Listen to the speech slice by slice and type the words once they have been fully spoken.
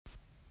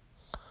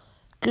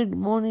Good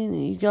morning,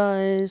 you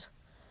guys.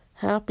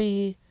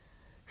 Happy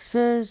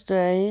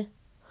Thursday.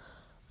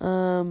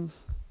 The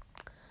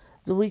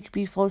week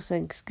before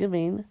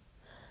Thanksgiving.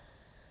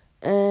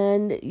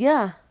 And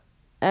yeah,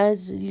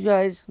 as you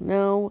guys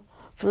know,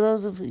 for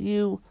those of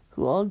you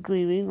who are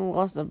grieving the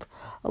loss of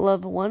a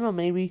loved one, or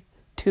maybe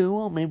two,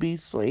 or maybe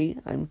three.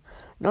 I'm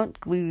not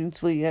grieving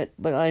three yet,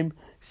 but I'm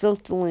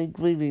certainly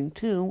grieving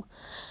two.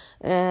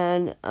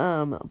 And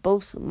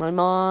both my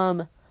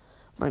mom,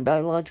 my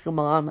biological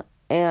mom,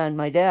 and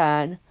my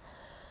dad.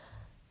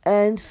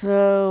 And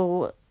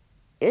so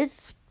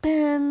it's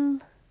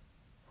been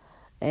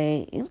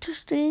an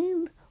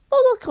interesting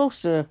roller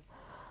coaster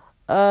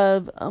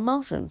of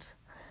emotions.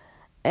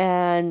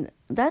 And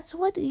that's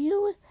what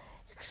you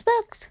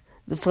expect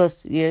the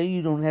first year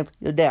you don't have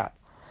your dad.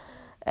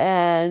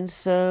 And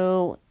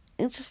so,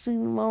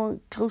 interesting roller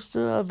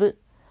coaster of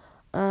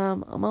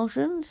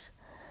emotions.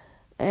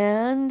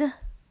 And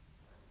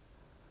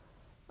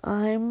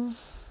I'm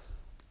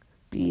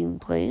being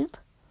brave.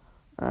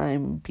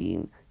 I'm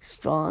being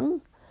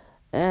strong.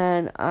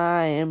 And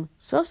I am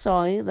so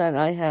sorry that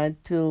I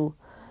had to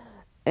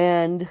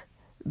end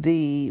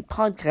the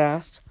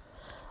podcast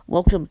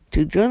Welcome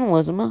to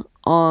Journalism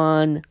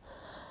on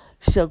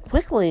so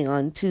quickly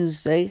on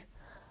Tuesday.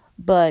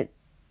 But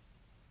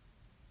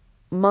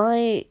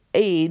my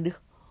aide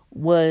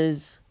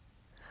was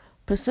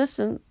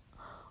persistent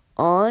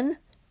on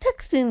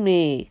texting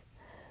me.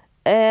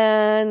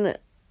 And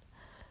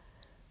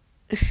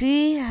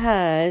she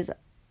has,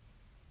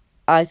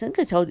 I think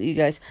I told you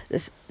guys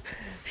this,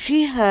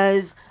 she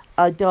has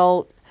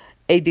adult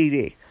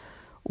ADD,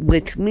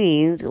 which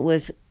means,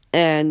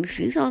 and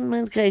she's on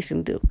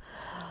medication too,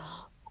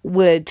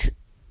 which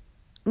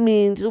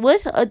means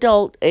with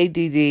adult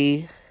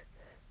ADD,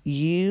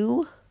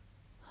 you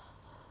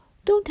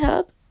don't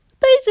have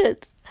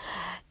patience.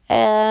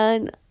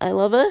 And I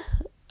love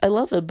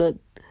her, but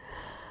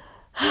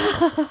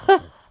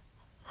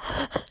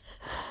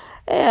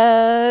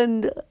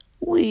and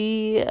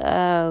we're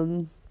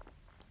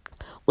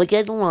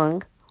getting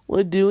along.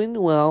 We're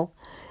doing well.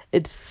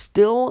 It's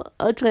still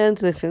a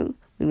transition.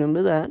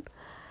 Remember that.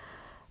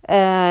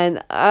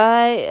 And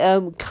I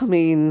am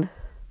coming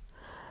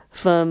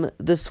from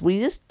the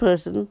sweetest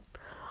person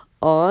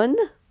on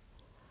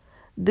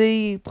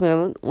the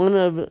planet, one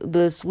of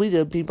the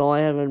sweeter people I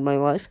have in my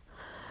life.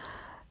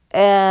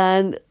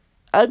 And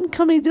I'm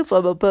coming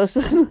from a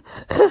person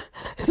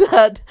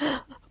that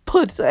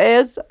puts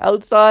ants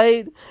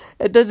outside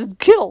and doesn't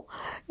kill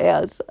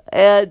ants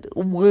and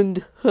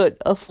wouldn't hurt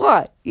a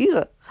fly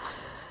either.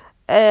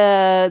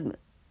 And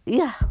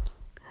yeah.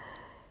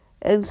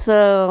 And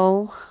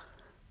so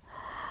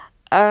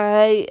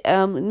I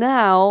am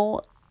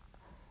now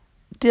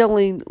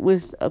dealing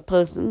with a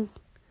person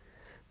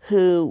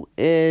who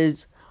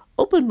is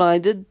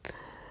open-minded,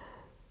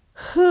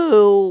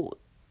 who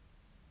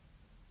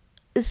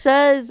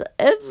says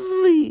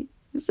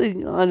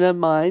everything on her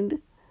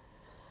mind,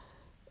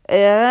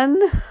 and,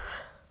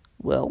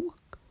 well,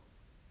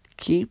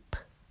 keep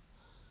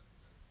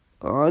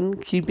on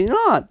keeping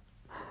on.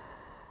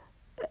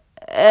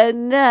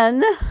 And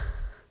then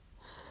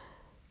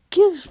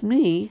gives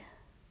me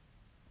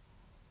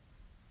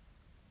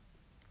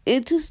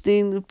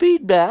interesting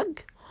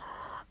feedback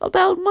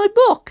about my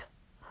book,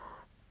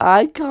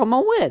 I Come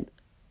a Win,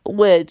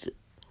 which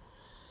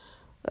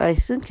I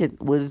think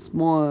it was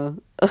more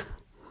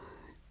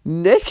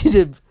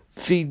negative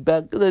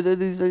feedback than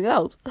anything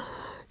else.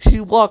 She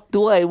walked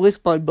away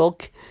with my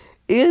book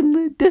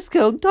in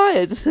Discount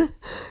Tires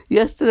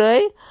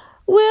yesterday,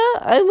 where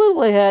I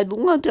literally had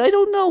lunch. I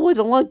don't know what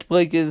a lunch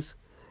break is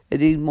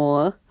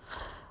anymore.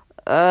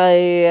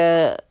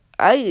 I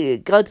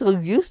got so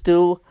used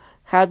to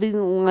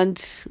having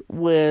lunch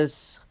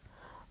with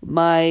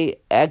my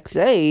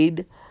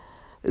ex-aide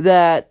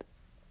that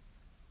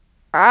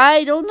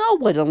I don't know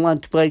what a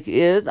lunch break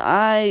is.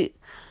 I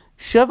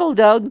shovel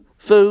down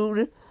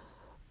food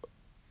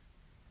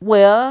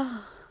where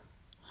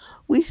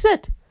we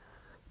sit,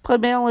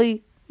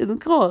 primarily in the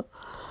car.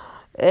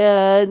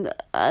 And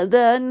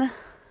then,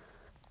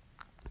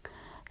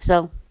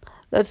 so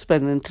that's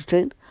been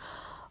interesting.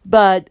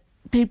 But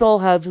people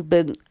have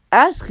been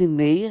asking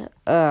me,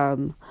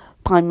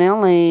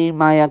 primarily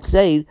my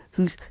ex-aide,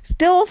 who's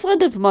still a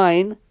friend of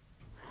mine.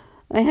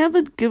 I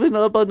haven't given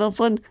up on the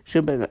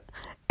friendship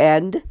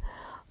end,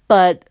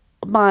 but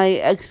my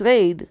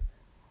ex-aide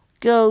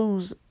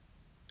goes,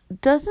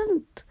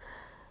 doesn't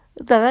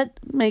that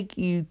make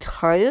you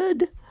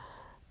tired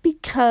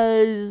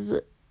because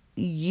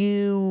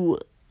you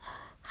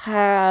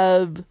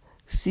have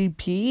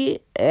CP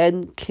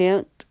and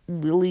can't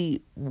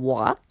really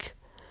walk?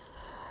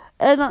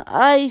 And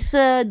I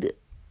said,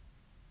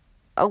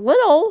 a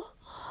little,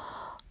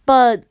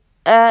 but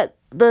at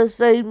the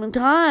same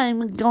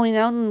time, going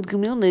out in the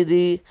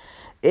community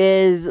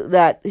is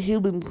that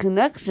human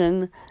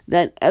connection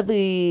that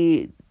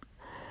every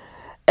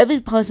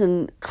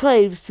person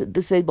craves,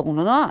 disabled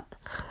or not.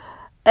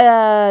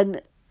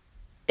 And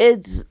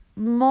it's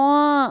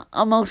more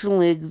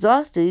emotionally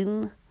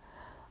exhausting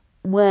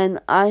when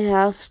I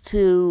have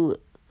to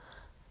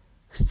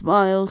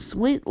smile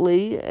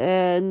sweetly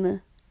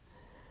and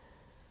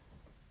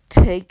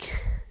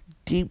take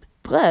deep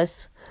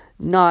breaths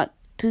not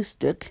to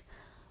stick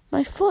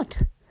my foot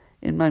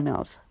in my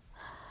mouth.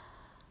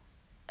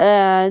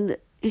 And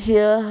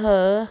hear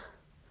her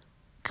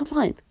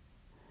complain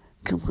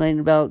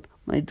about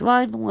my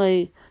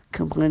driveway,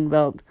 complain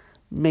about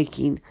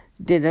making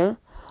dinner,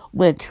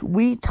 which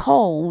we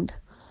told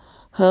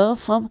her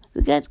from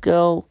the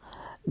get-go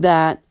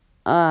that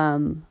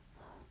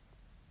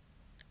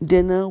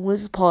dinner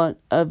was part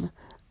of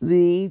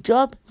the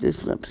job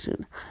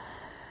description.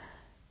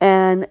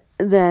 And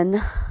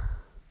then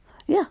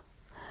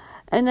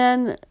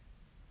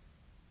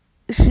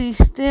she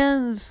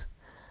says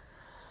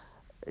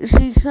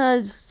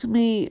to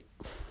me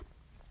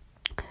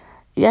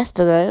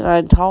yesterday,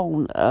 I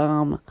told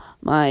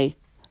my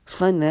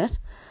friend this,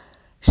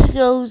 she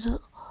goes,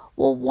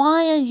 well,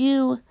 why are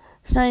you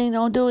saying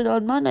I'll do it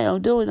on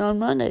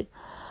Monday?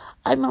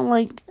 I'm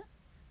like,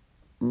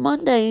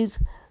 Monday's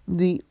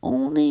the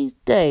only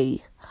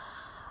day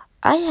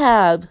I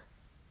have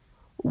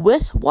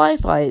with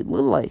Wi-Fi,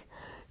 literally,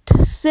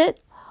 to sit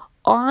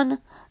on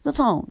the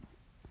phone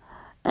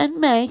and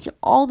make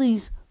all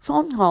these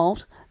phone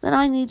calls that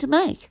I need to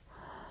make.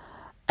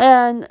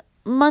 And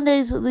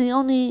Monday's the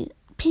only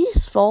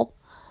peaceful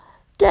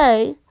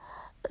day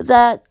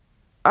that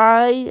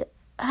I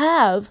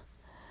have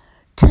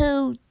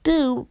to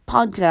do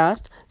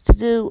podcast, to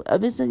do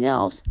everything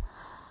else,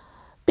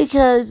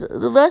 because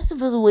the rest of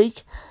the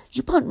week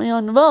you put me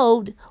on the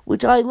road,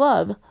 which I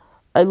love.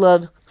 I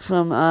love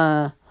from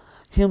a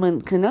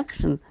human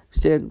connection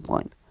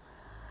standpoint.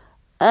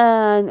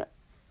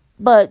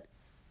 But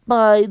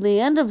by the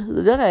end of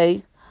the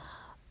day,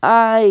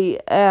 I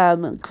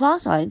am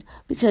cross-eyed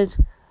because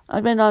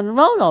I've been on the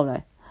road all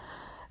day.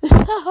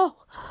 So,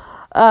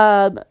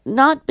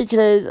 not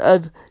because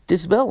of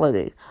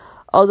disability,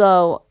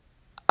 although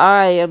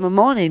I am a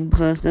morning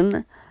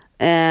person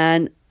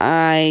and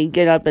I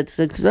get up at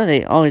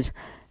 6:30, always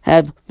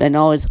have been,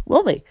 always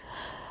will be.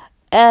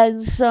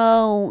 And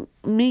so,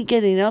 me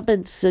getting up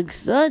at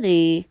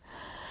 6:30,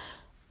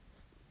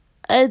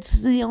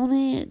 it's the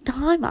only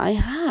time I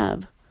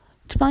have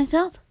to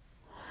myself.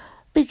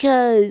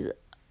 Because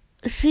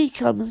she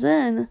comes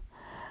in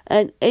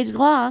at 8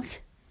 o'clock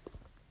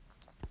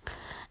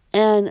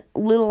and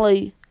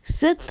literally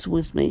sits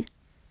with me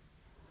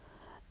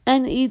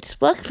and eats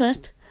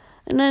breakfast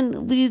and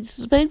then reads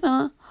the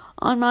paper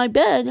on my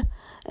bed,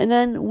 and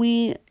then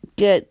we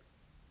get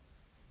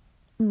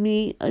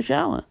me a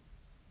shower.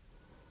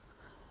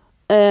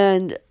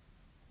 And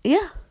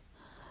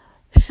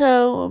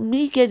so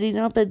me getting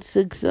up at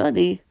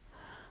 6:30,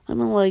 I'm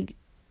like,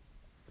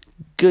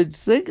 good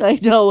thing I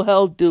know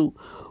how to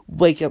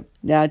wake up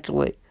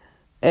naturally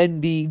and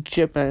be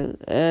chipper.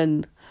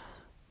 And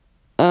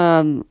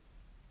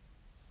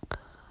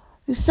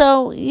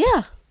so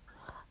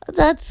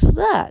that's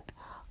that.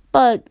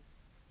 But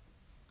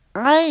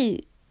I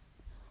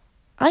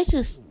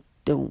just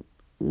don't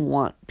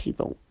want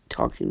people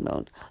talking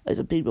about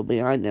other people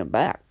behind their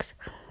backs.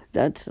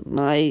 That's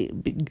my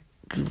big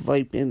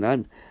gripe, and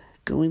I'm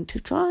going to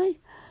try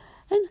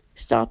and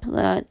stop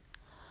that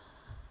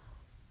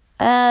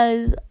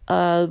as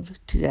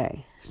of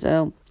today.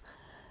 So,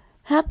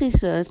 happy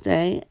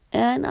Thursday,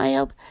 and I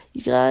hope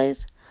you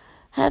guys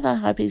have a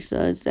happy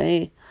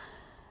Thursday.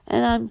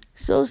 And I'm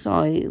so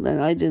sorry that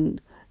I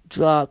didn't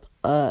drop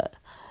a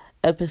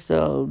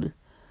episode.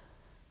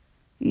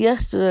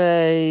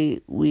 Yesterday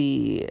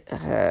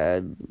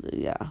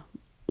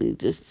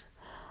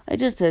I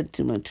just had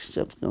too much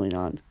stuff going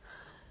on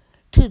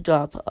to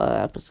drop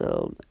an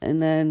episode. And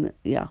then,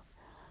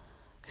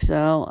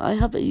 so I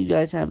hope that you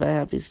guys have a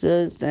happy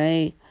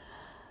Thursday.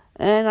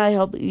 And I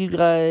hope you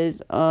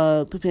guys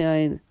are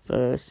preparing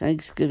for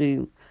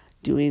Thanksgiving,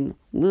 doing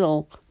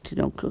little to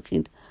no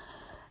cooking.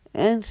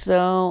 And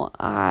so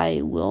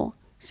I will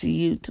see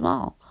you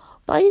tomorrow.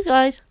 Bye, you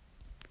guys.